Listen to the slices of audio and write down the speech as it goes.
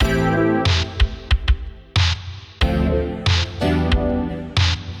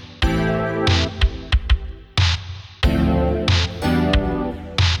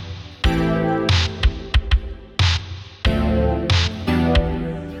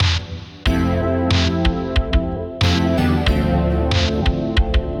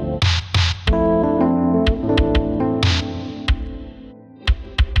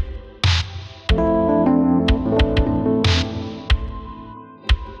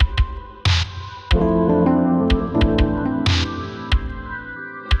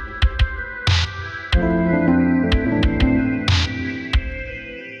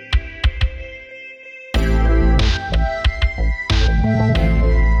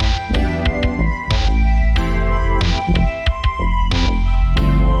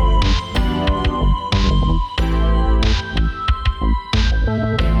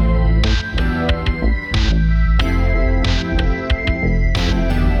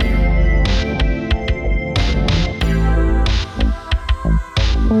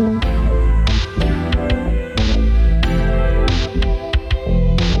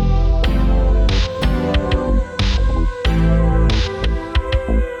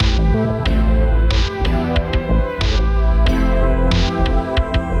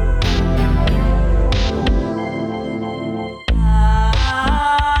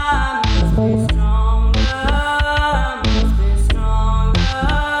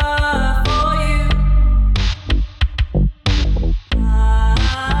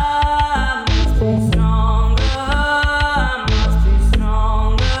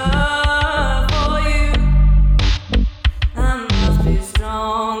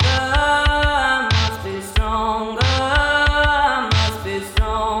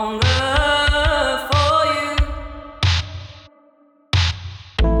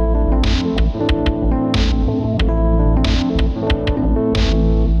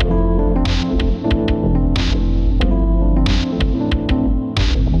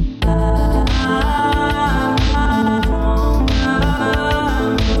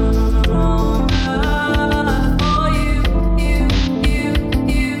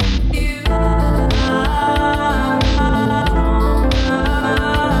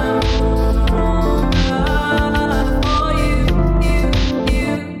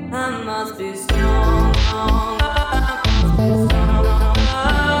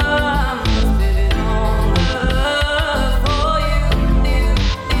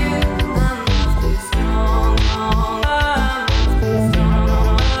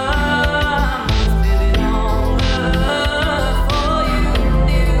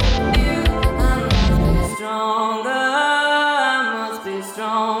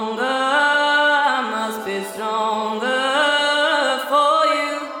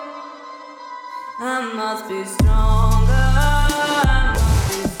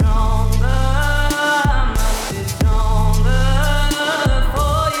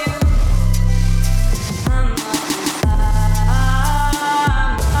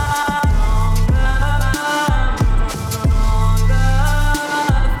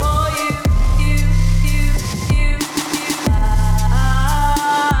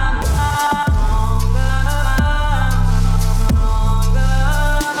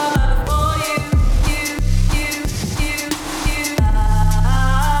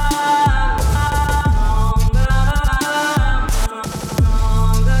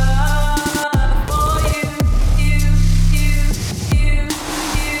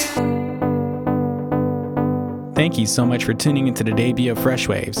Thank you so much for tuning into the debut of Fresh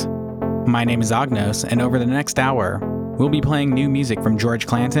Waves. My name is Agnos, and over the next hour, we'll be playing new music from George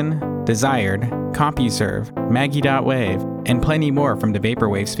Clanton, Desired, CompuServe, Maggie.Wave, and plenty more from the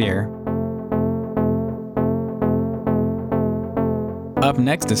Vaporwave sphere. Up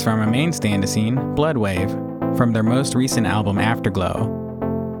next is from a mainstay in the scene, Bloodwave, from their most recent album Afterglow.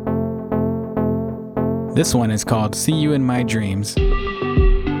 This one is called See You in My Dreams.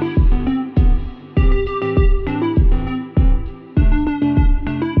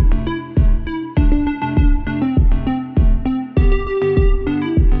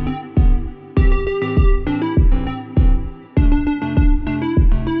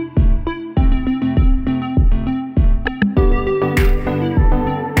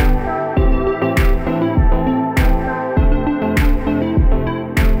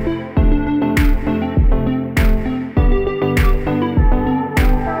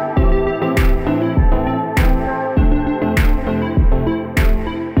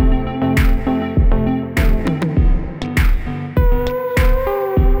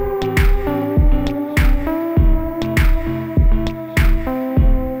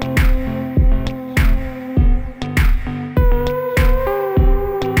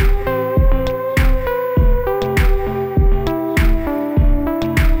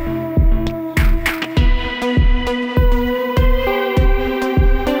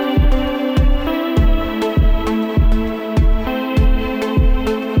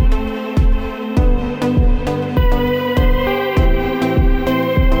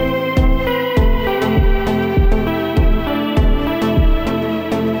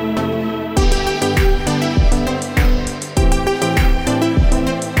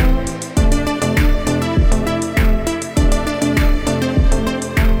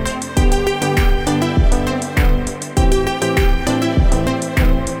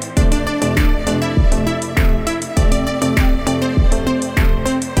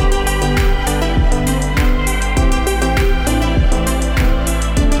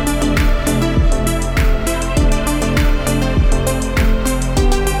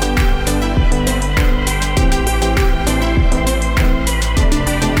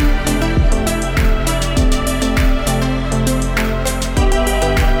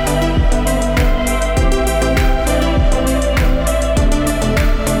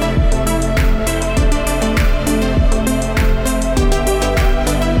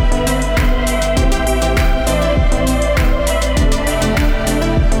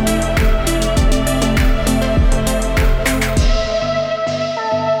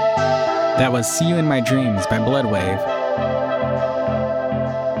 That was See You in My Dreams by Bloodwave.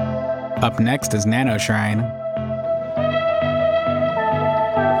 Up next is Nanoshrine.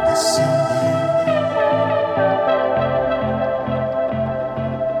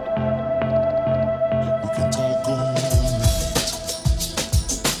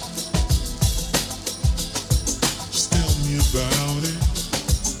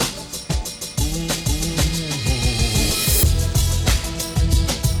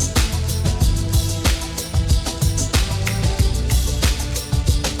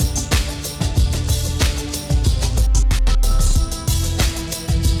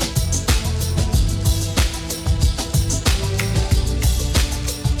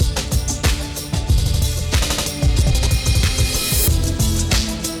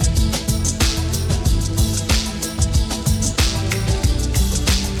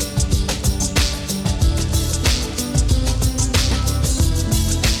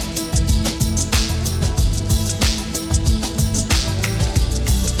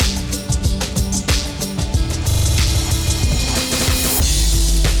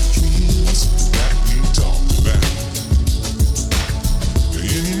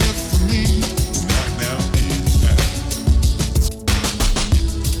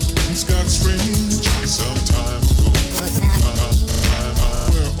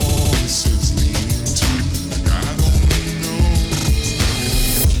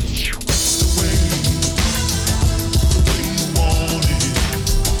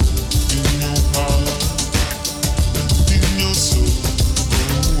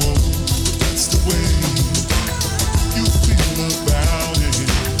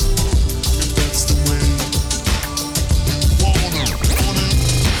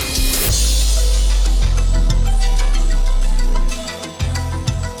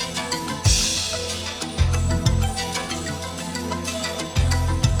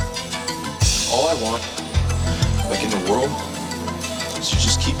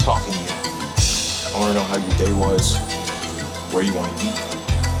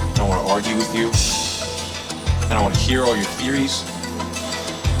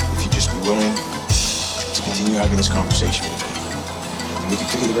 continue having this conversation with me. And we can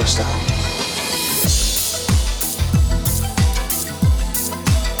figure the rest out.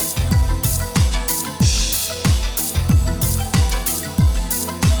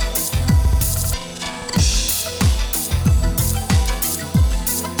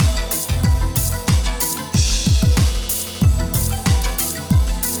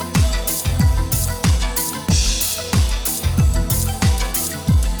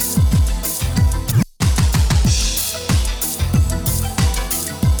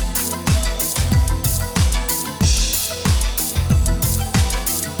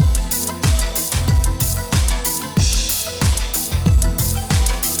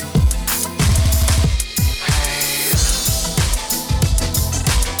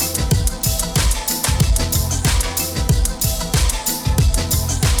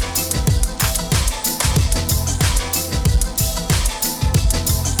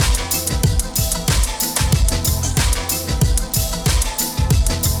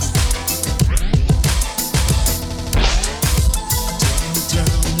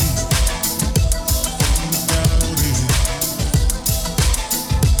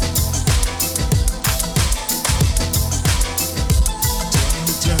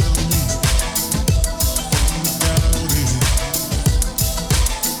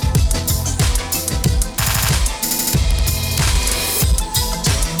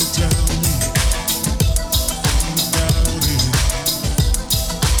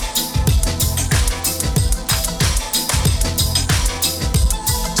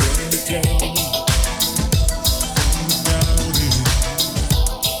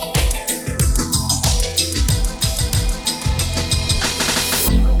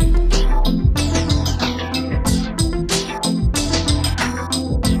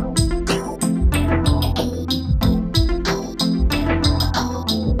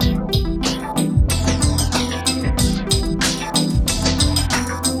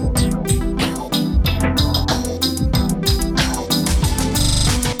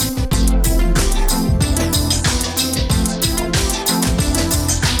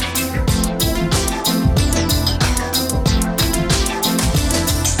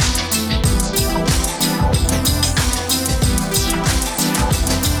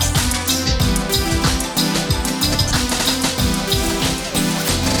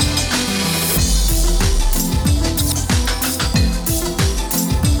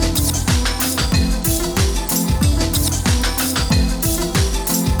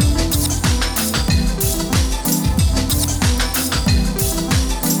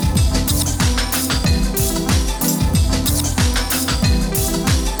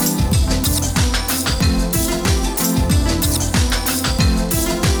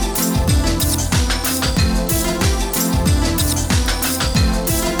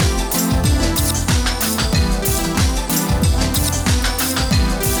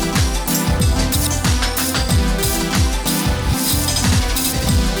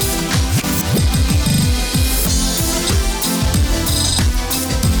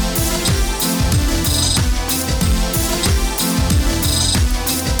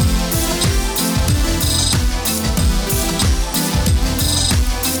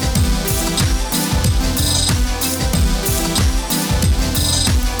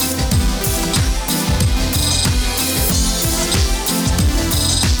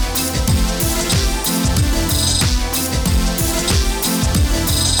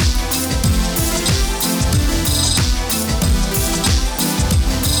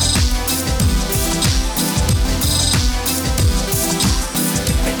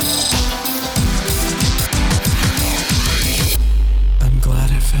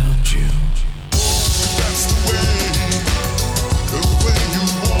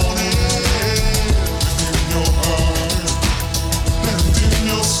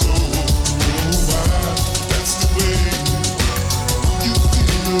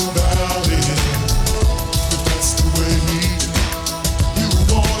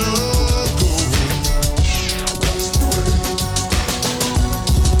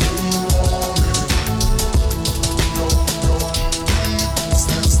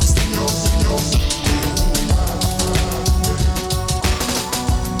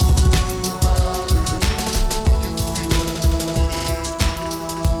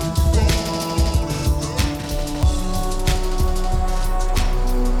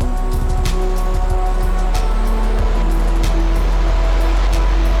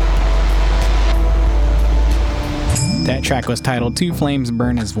 That track was titled Two Flames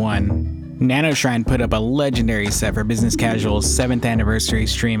Burn as One. Nanoshrine put up a legendary set for Business Casual's 7th anniversary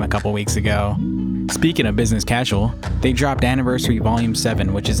stream a couple weeks ago. Speaking of business casual, they dropped Anniversary Volume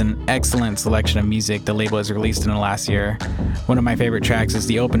 7, which is an excellent selection of music the label has released in the last year. One of my favorite tracks is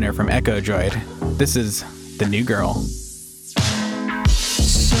the opener from Echo Droid. This is The New Girl.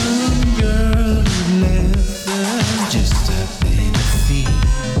 Some girl left just up in the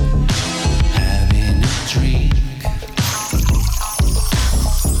field, having a drink.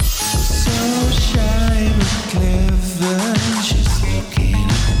 So shy but clever, she's looking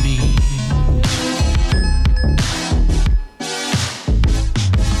at me.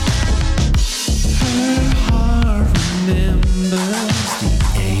 Her heart remembers the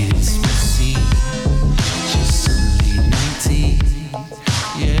 80s scene. She's only 19,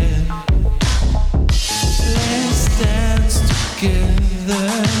 yeah. Let's dance together,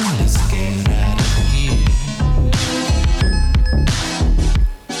 let's get out of here.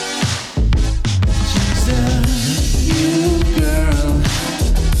 She's a new girl.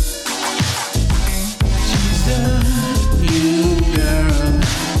 She's a new girl.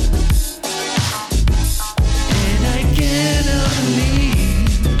 And I cannot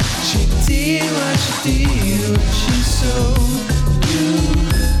believe she did what she did. She's so new.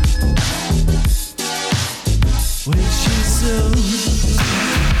 When she's so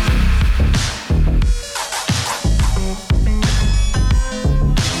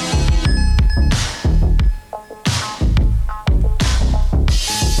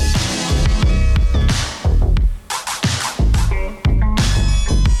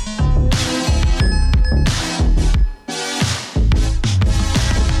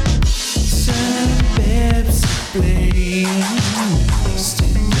some babes are playing, lost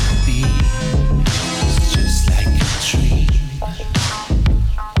in the beat. It's just like a dream.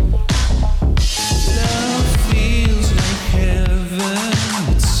 Love feels like heaven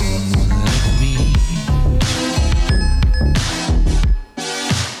with someone like me.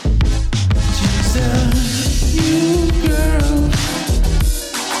 She's a new girl.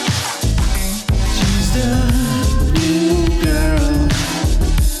 She's the new girl.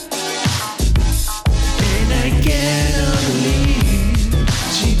 And I cannot believe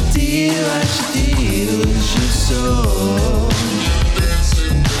she did what she did when she's so.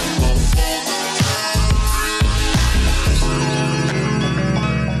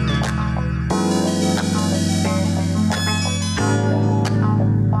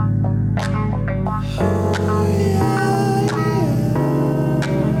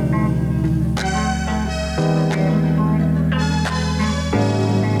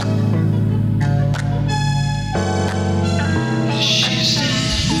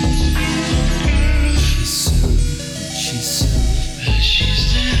 She's so, she's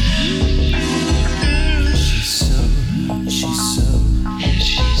so, she's so,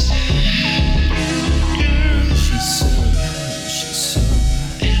 she's so, she's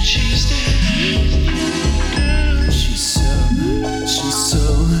so, she's so,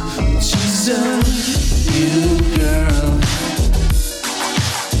 she's a new girl.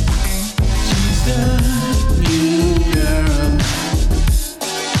 She's the new girl.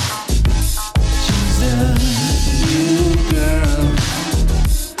 She's the new girl.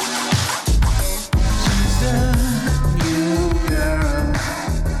 She's the new girl.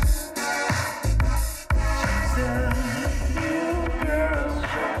 She's the new girl.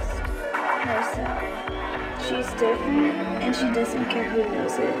 Herself. She's different and she doesn't care who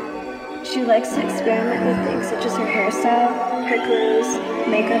knows it. She likes to experiment with things such as her hairstyle, her clothes,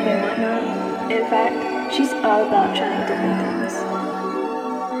 makeup, and whatnot. In fact, she's all about trying different things.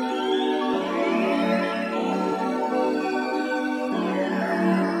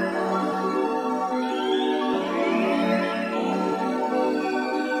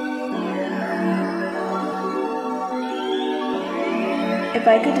 If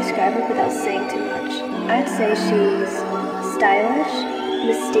I could describe her without saying too much, I'd say she's stylish,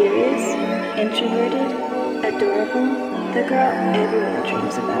 mysterious, introverted, adorable, the girl everyone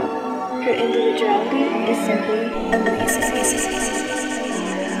dreams about. Her individuality is simply amazing.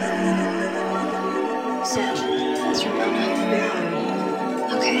 So, that's Ramona.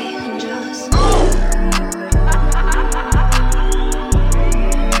 Okay, I'm jealous.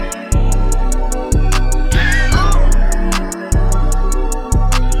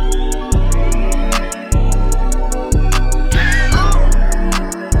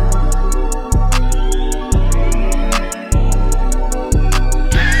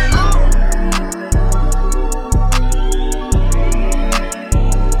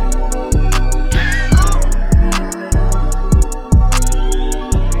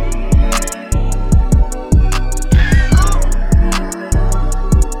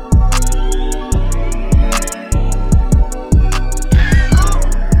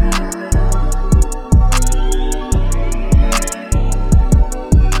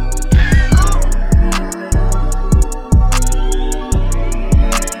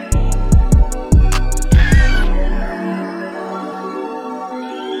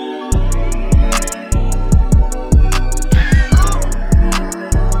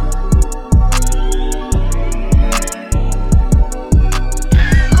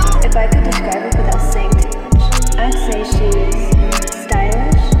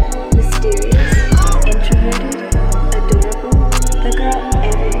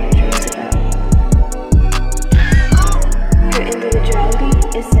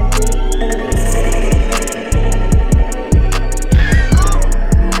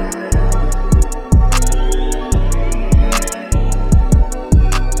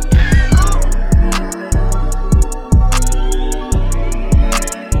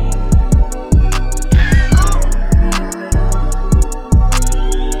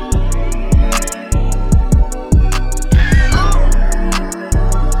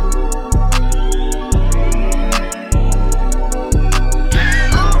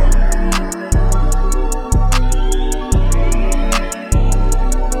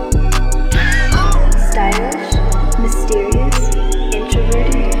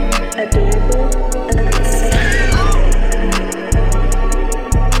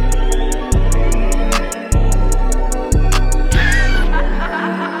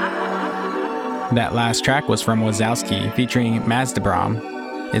 That last track was from Wazowski featuring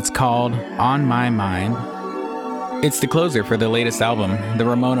Mazdabram. It's called On My Mind. It's the closer for the latest album, the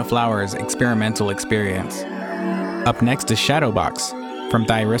Ramona Flowers Experimental Experience. Up next is Shadowbox from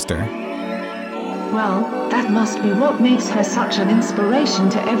Thyristor. Well, that must be what makes her such an inspiration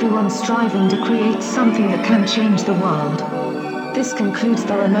to everyone striving to create something that can change the world. This concludes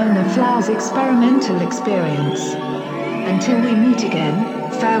the Ramona Flowers Experimental Experience. Until we meet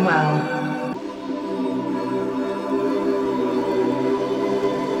again, farewell.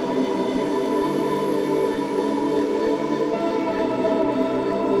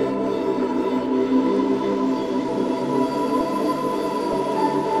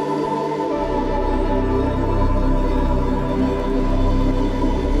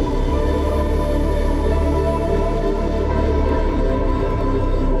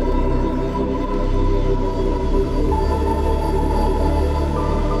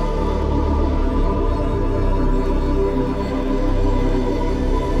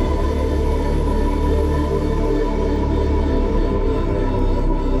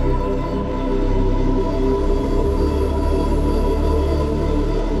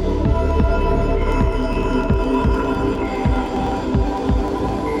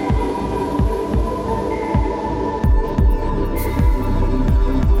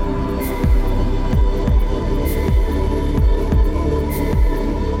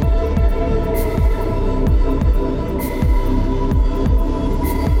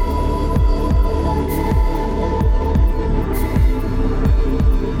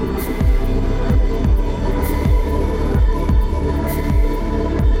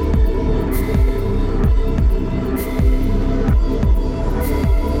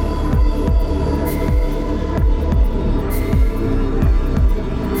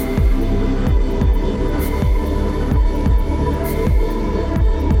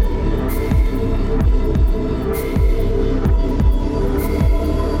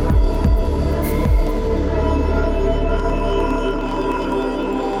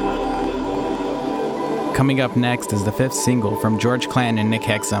 Coming up next is the fifth single from George Clanton and Nick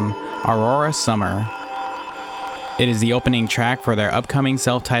Hexum, Aurora Summer. It is the opening track for their upcoming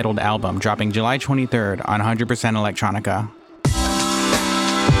self-titled album, dropping July 23rd on 100% Electronica.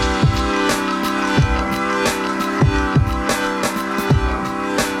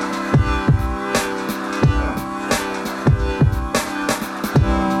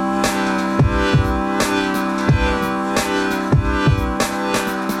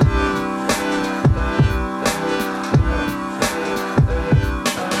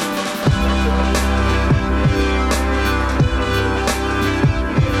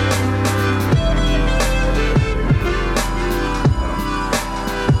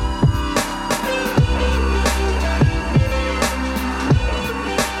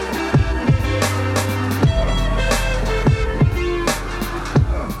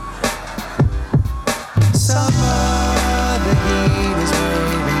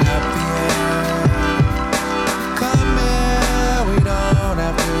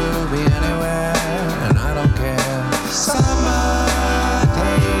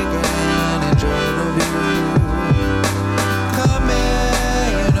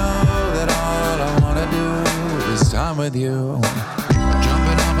 With you,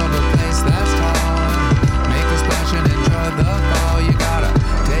 jumping off of a place that's tall, make a splash and enjoy the fall. You gotta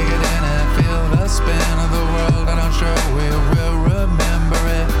take it in and feel the spin of the world, and I'm sure we will remember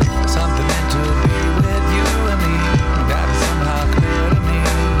it. Something meant to be with you and me, that is somehow clear to me.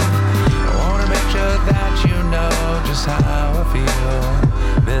 I wanna make sure that you know just how I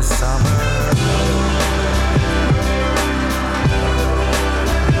feel this summer.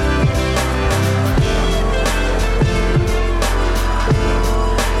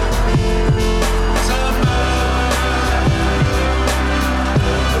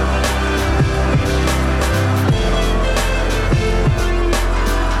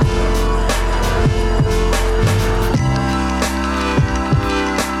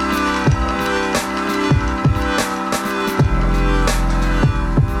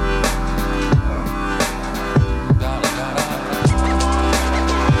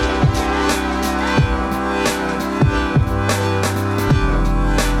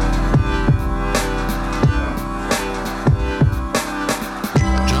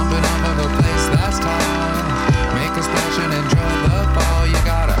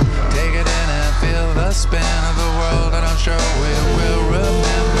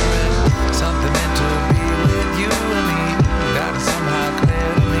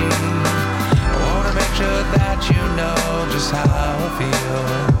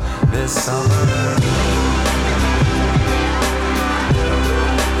 This summer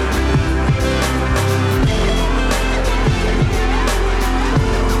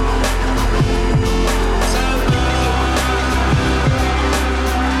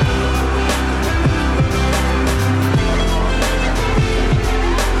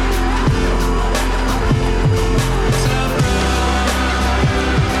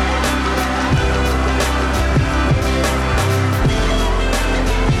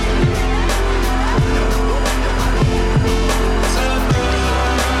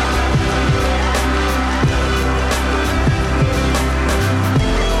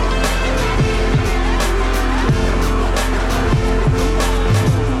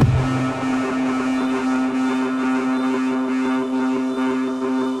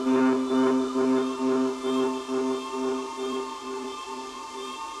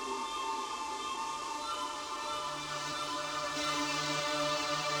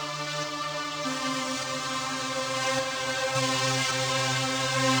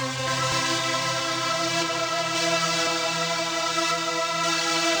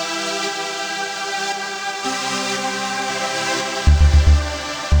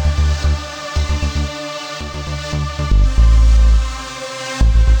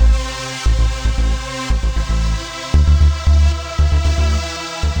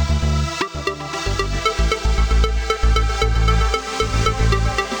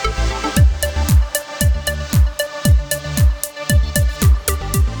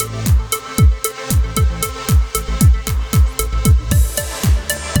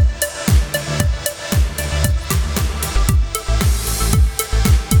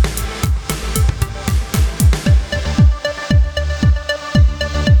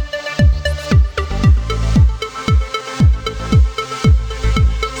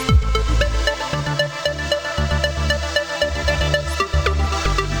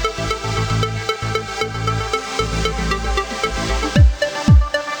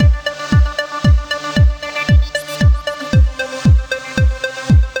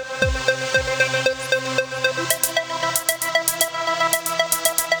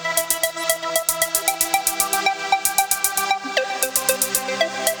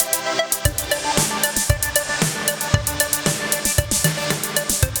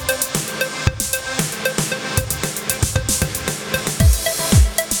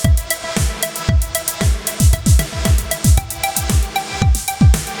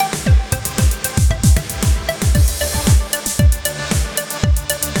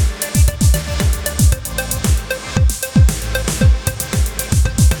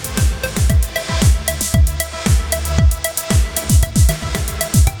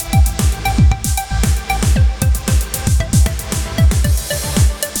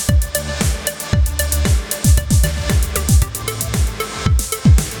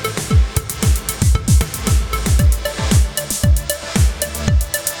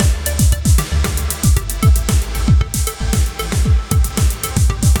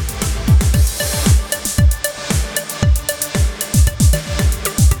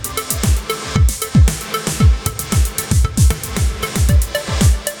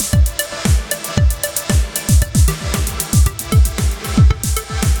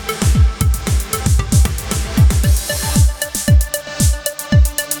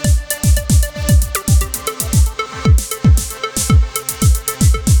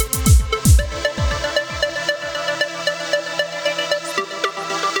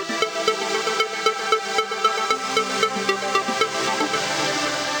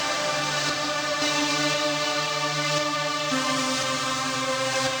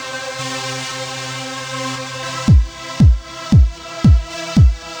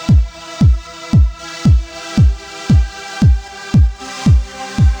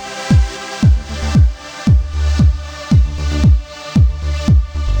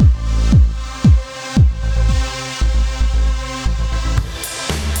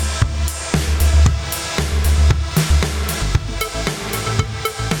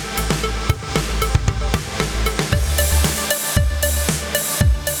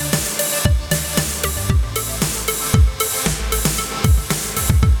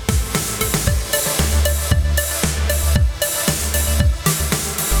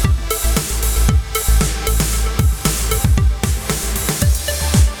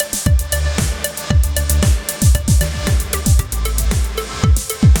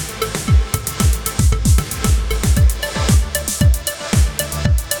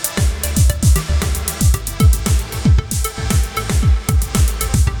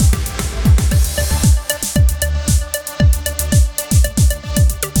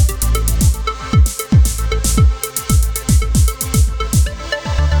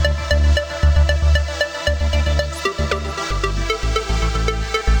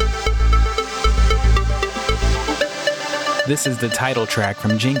This is the title track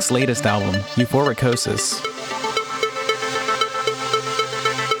from Jink's latest album, Euphoricosis.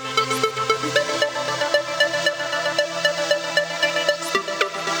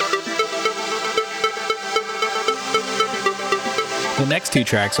 The next two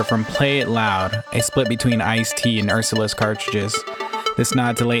tracks are from Play It Loud, a split between Ice-T and Ursula's Cartridges. This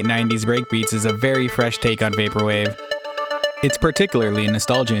nod to late 90s breakbeats is a very fresh take on Vaporwave. It's particularly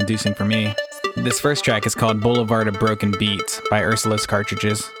nostalgia-inducing for me. This first track is called Boulevard of Broken Beats by Ursula's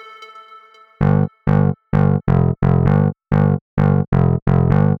Cartridges.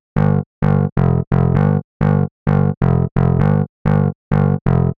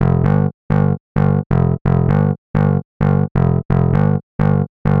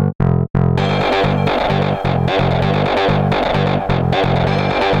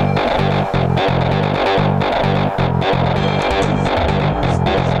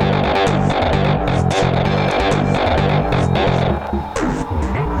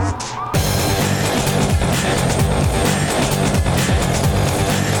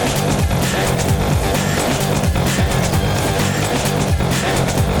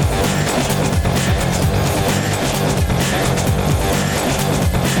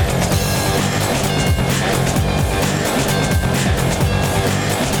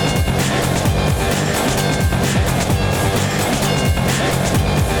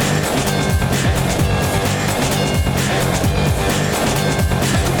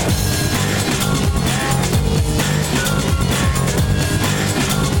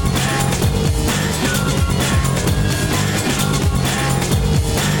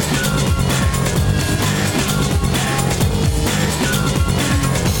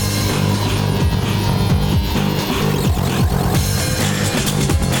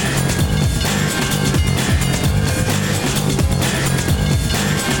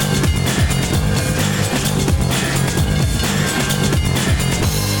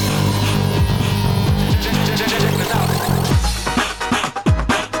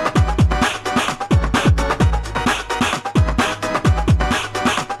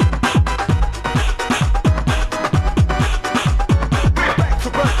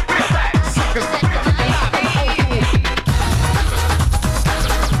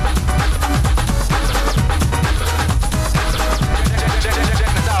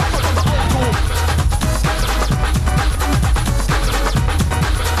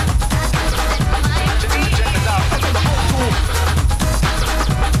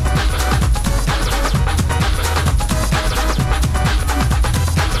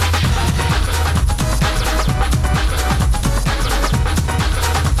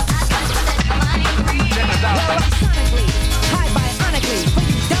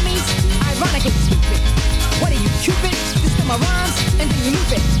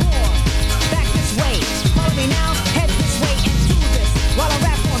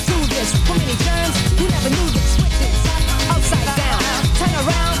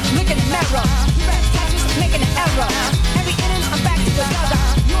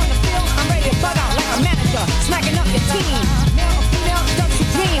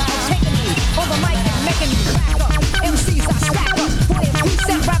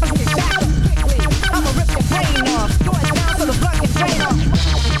 Rappers get back up quickly. I'ma rip your brain off. Throw it down so the blood can drain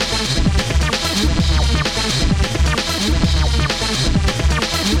off.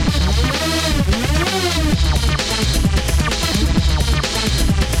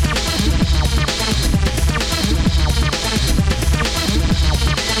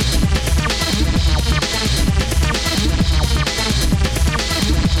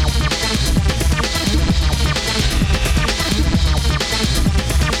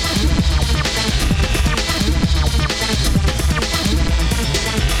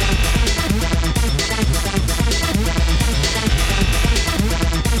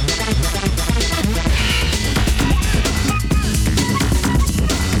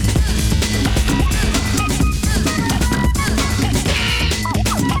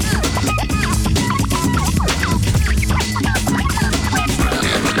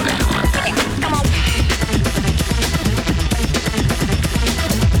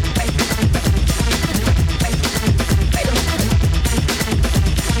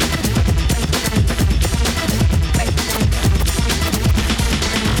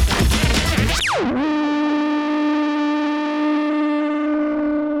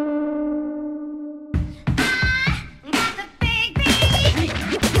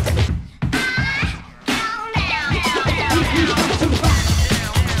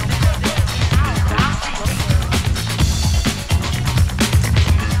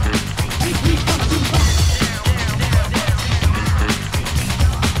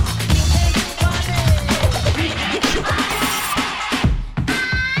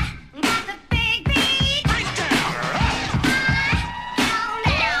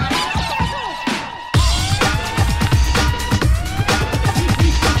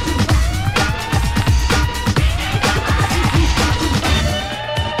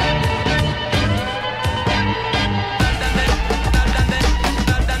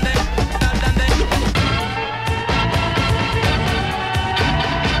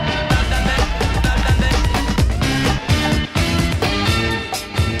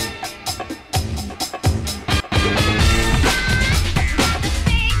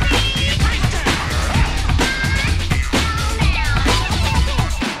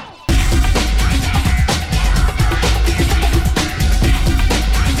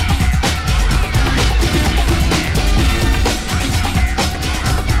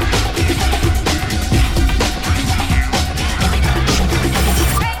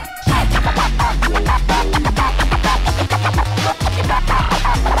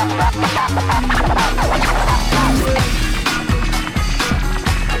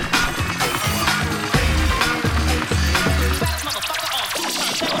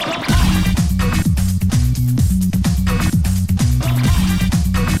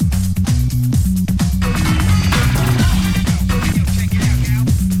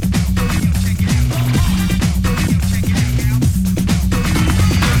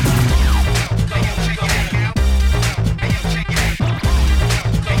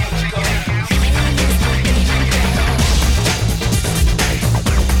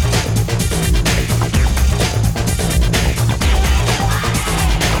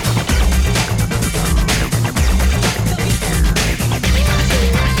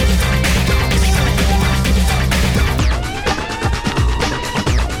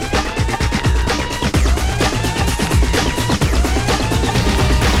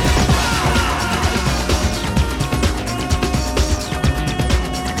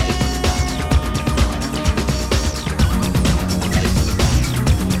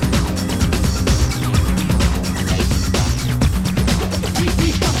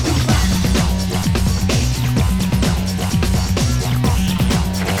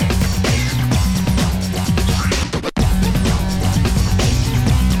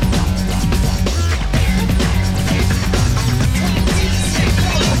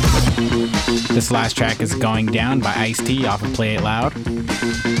 This last track is Going Down by Ice-T off of Play It Loud.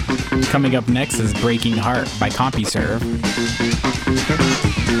 Coming up next is Breaking Heart by CompuServe.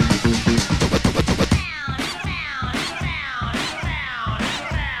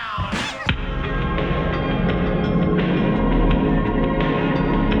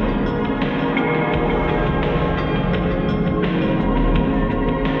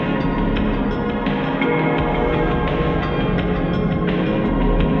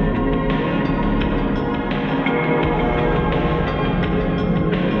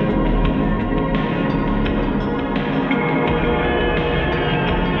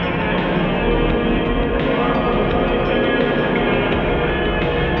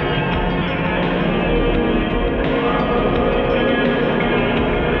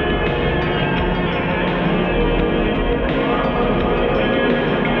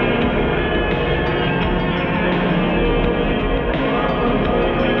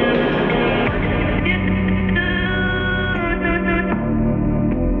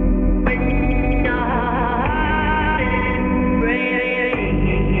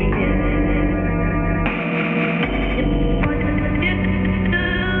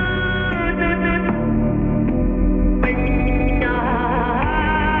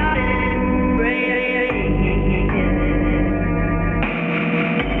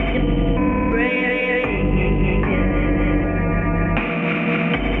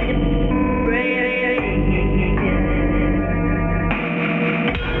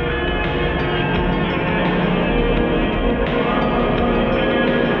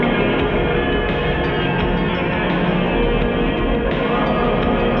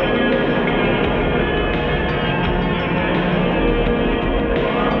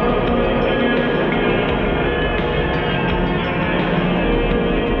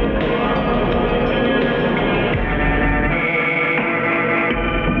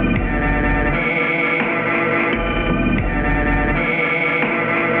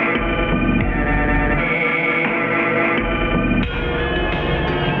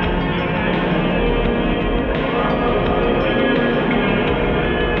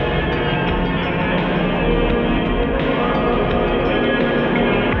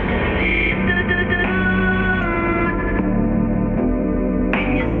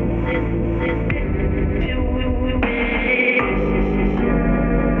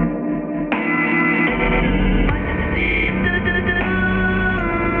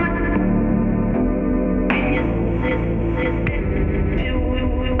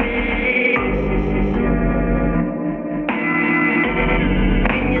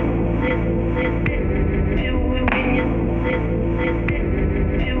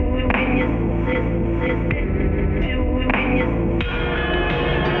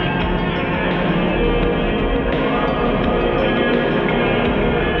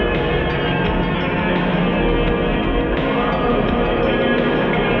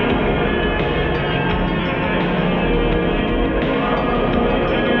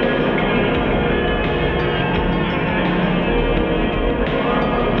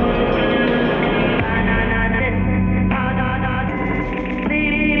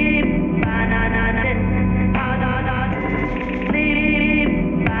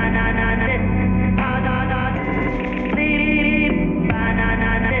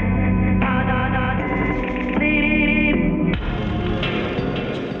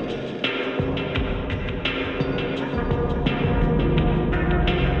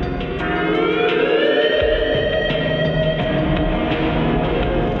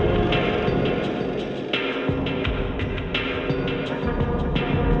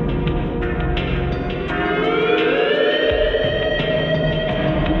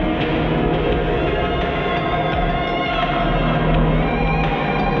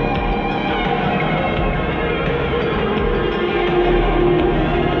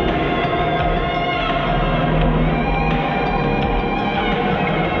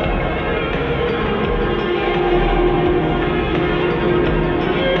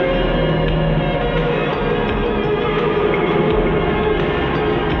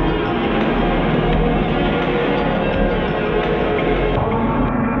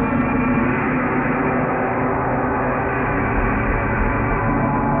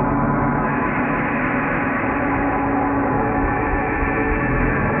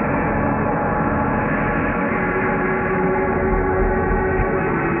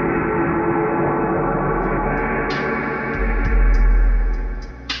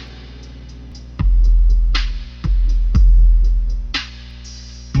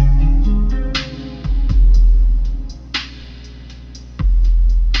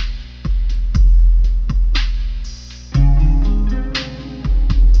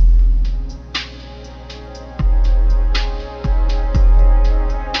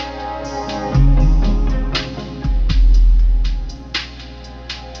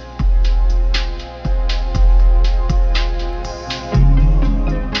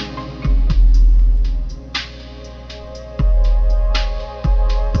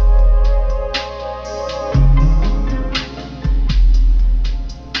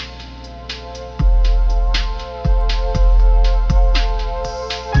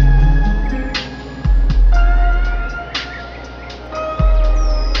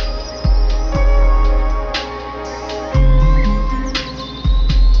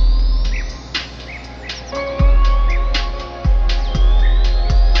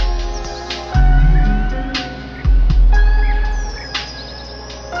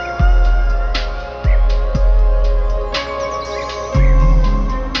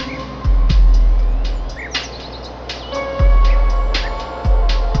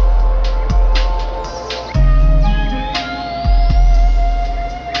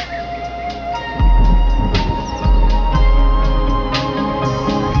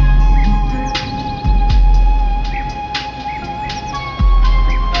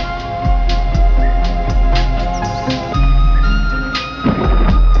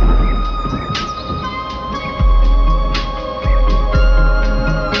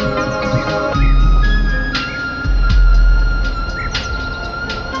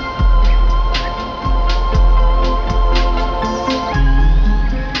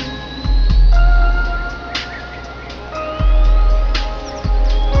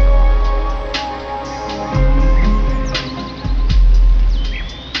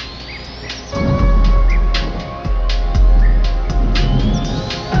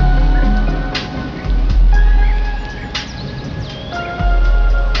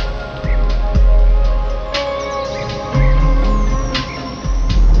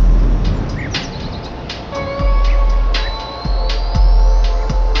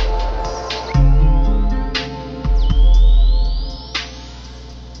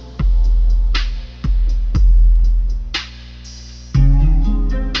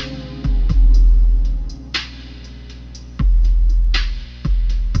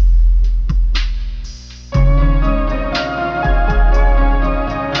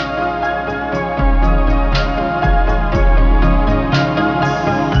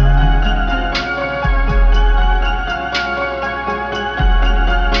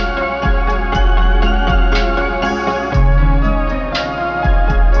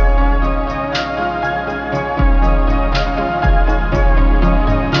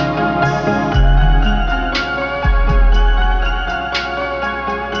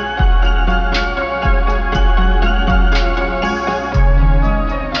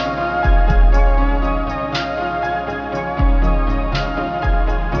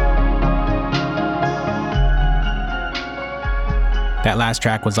 last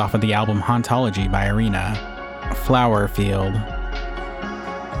track was off of the album Hauntology by Arena, Flower Field.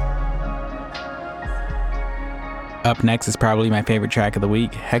 Up next is probably my favorite track of the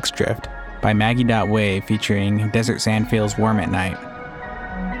week, Hexdrift by Maggie.Wave featuring Desert Sandfield's Warm at Night.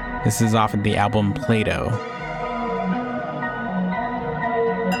 This is off of the album Plato.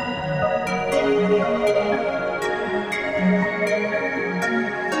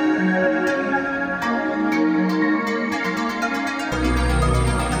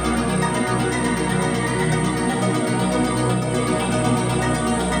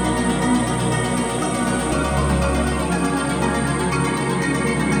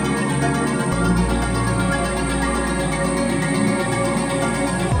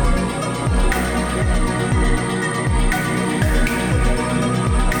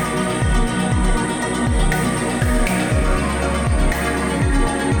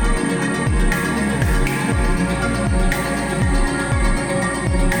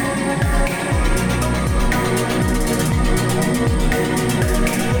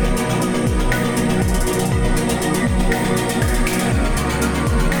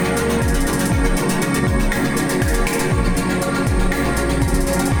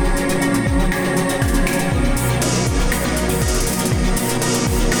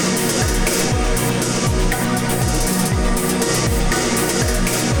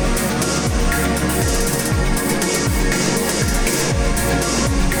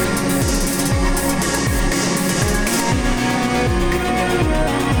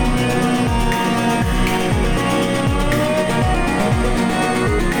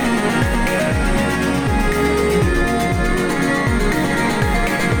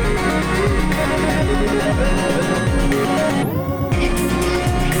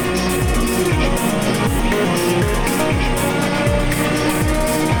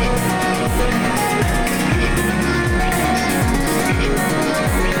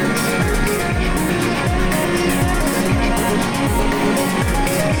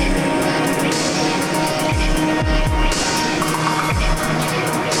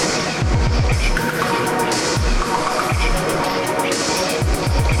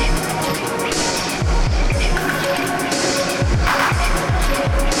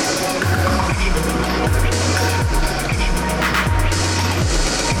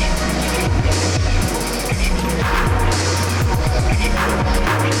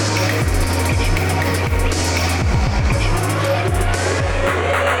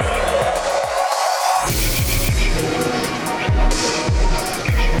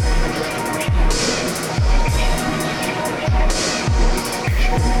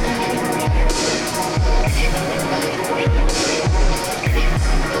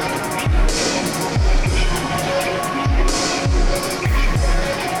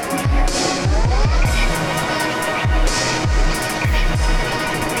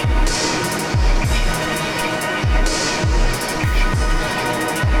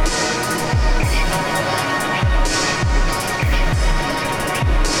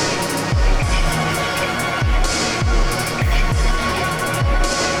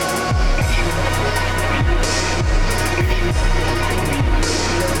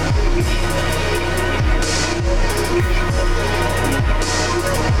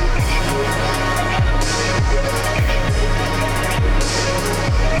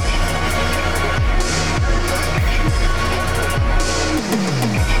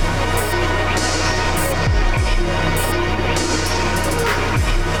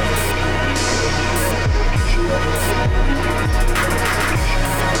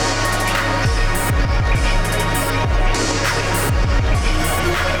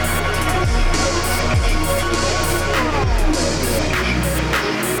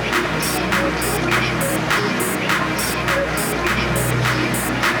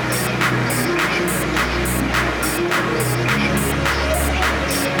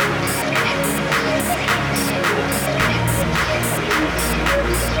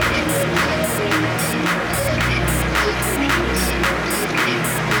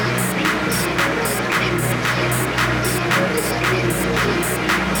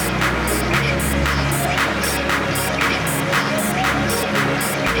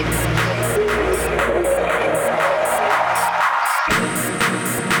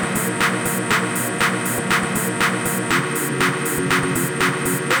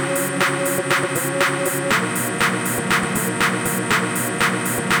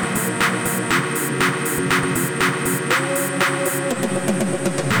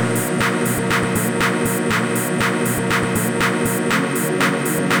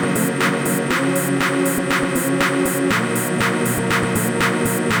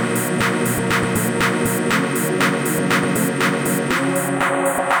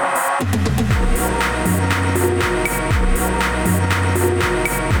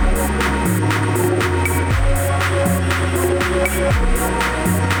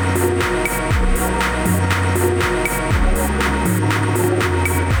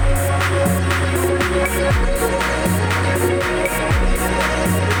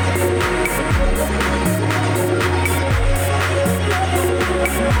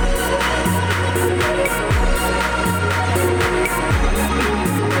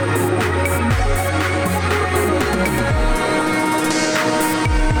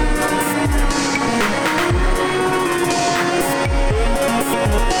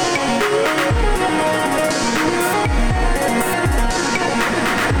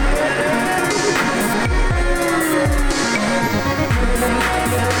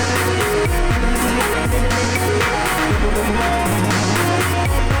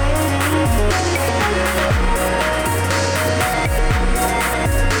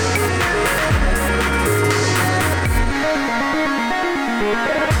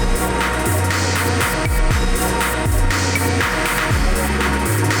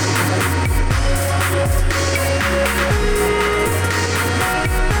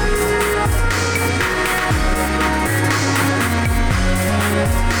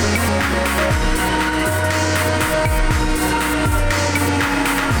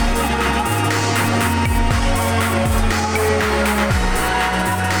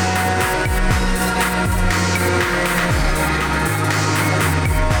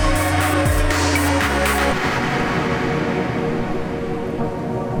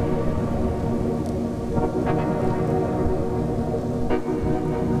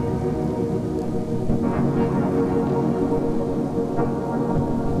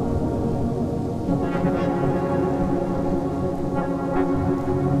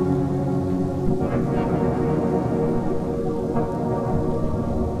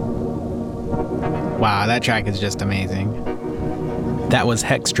 Wow, that track is just amazing. That was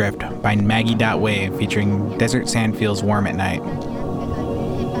Hex Drift by Maggie.Wave featuring Desert Sand Feels Warm at Night.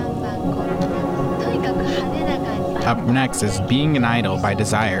 Up next is Being an Idol by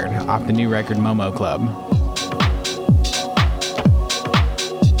Desired off the new record Momo Club.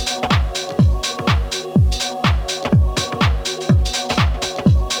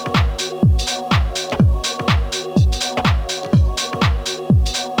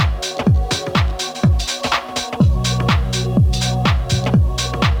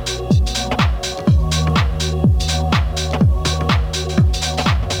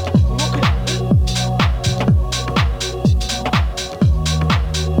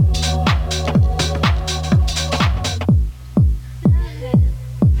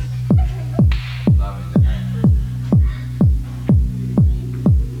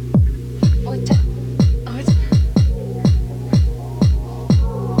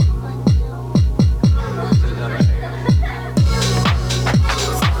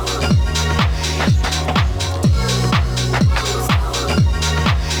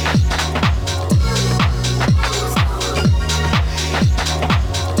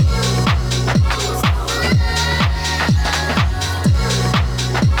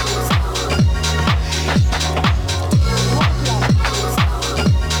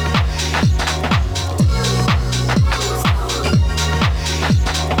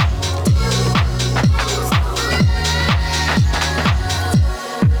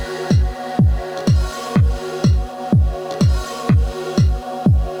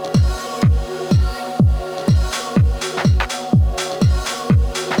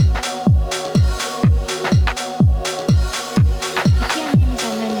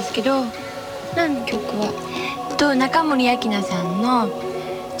中森明菜さんの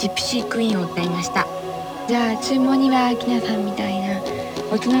ジプシークイーンを歌いました。じゃあ注文には明菜さんみたいな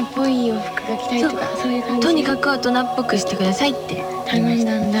大人っぽい洋服が着たいとかそういう感じ。とにかく大人っぽくしてくださいって頼ん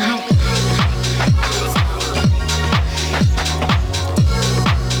だんだ。はい。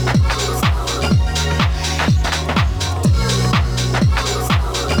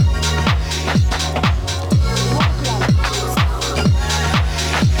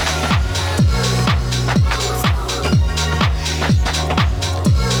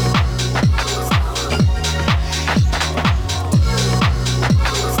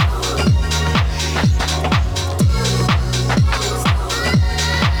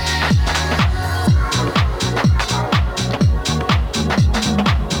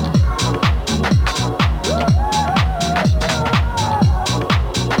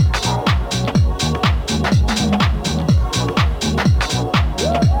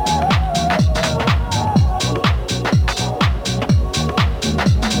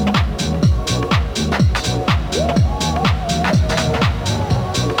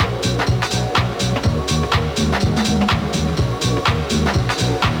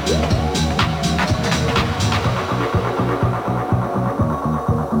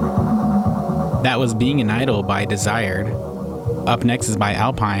That was Being an Idol by Desired. Up next is by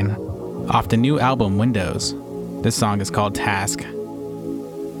Alpine, off the new album Windows. This song is called Task.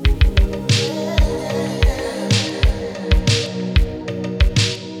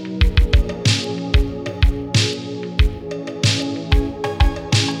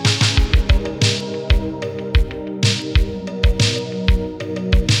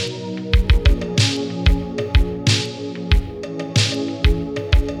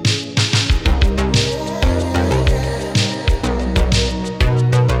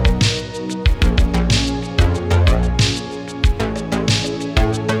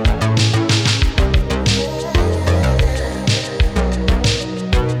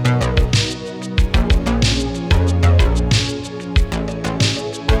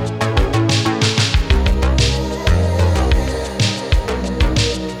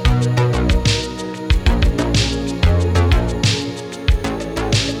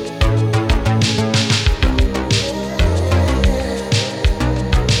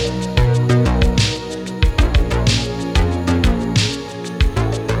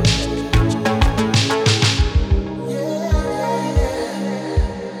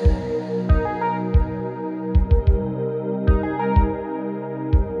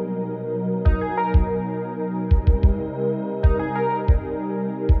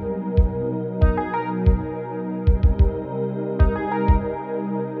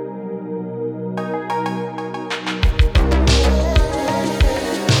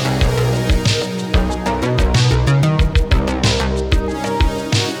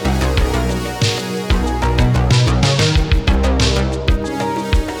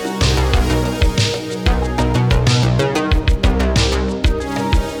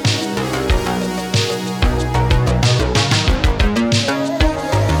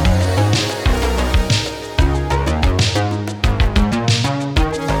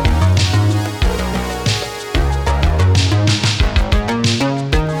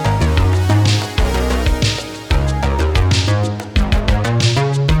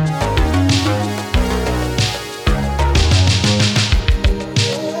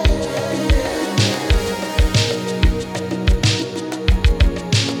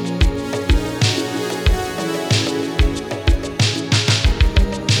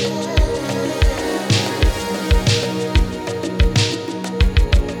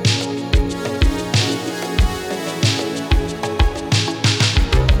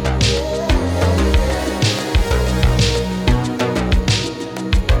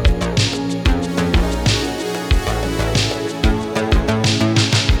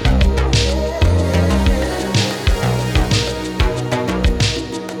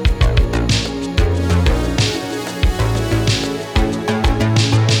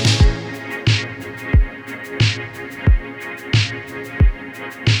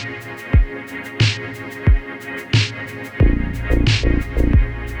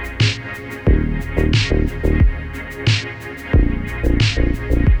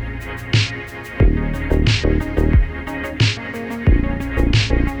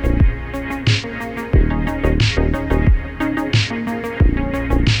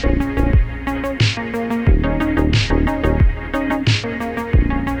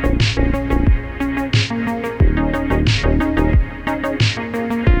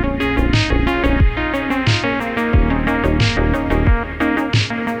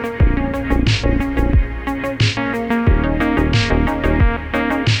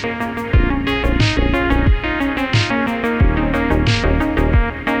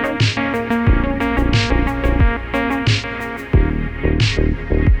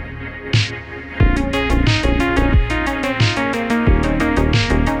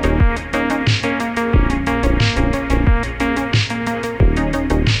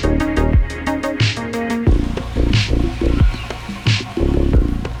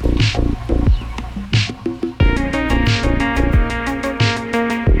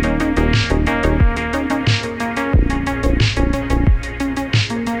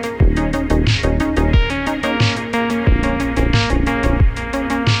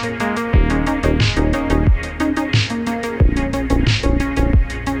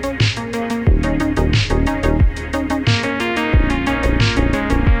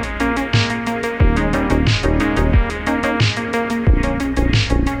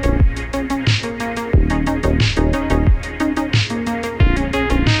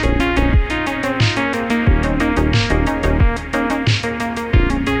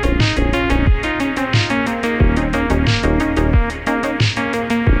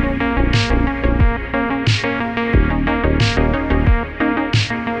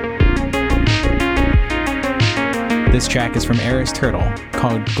 This track is from Eris Turtle,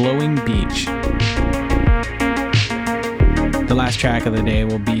 called Glowing Beach. The last track of the day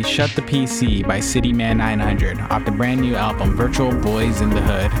will be Shut the PC by Cityman 900 off the brand new album Virtual Boys in the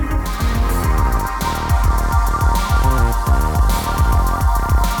Hood.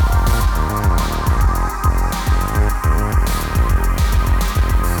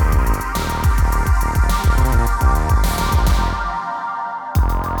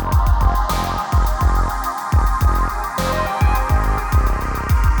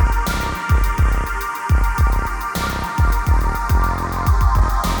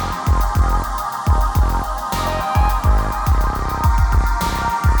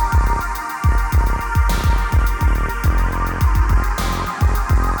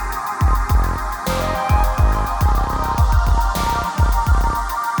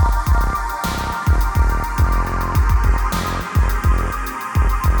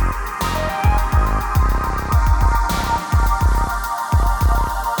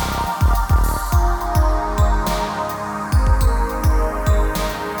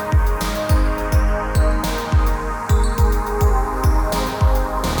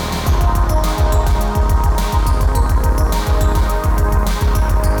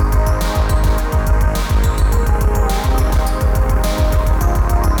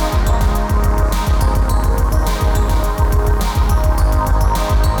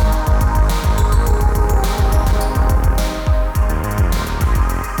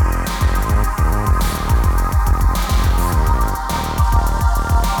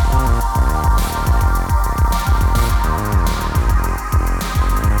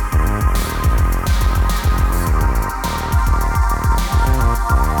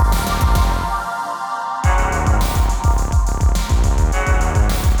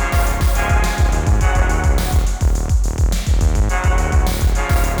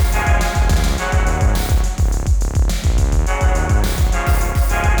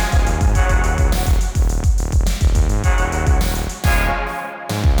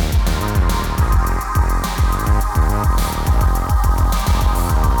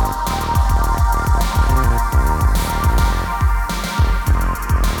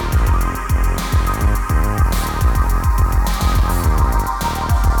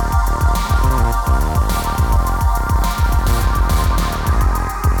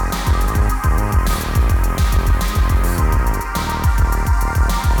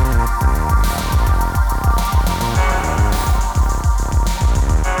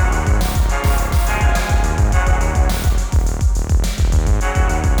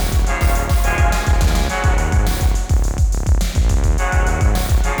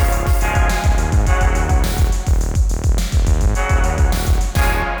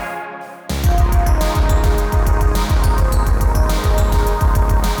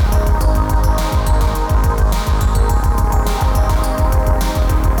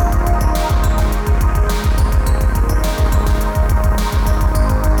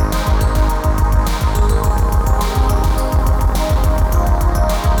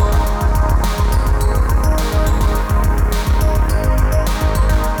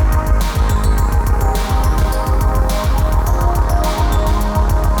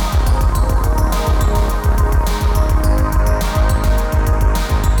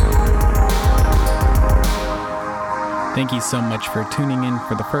 Thank you so much for tuning in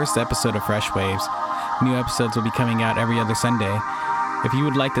for the first episode of Fresh Waves. New episodes will be coming out every other Sunday. If you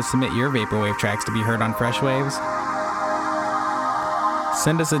would like to submit your Vaporwave tracks to be heard on Fresh Waves,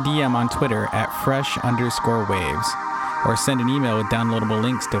 send us a DM on Twitter at fresh_waves, or send an email with downloadable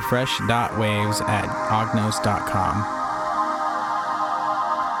links to fresh.waves@ognos.com.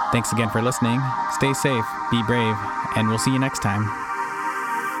 Thanks again for listening. Stay safe, be brave, and we'll see you next time.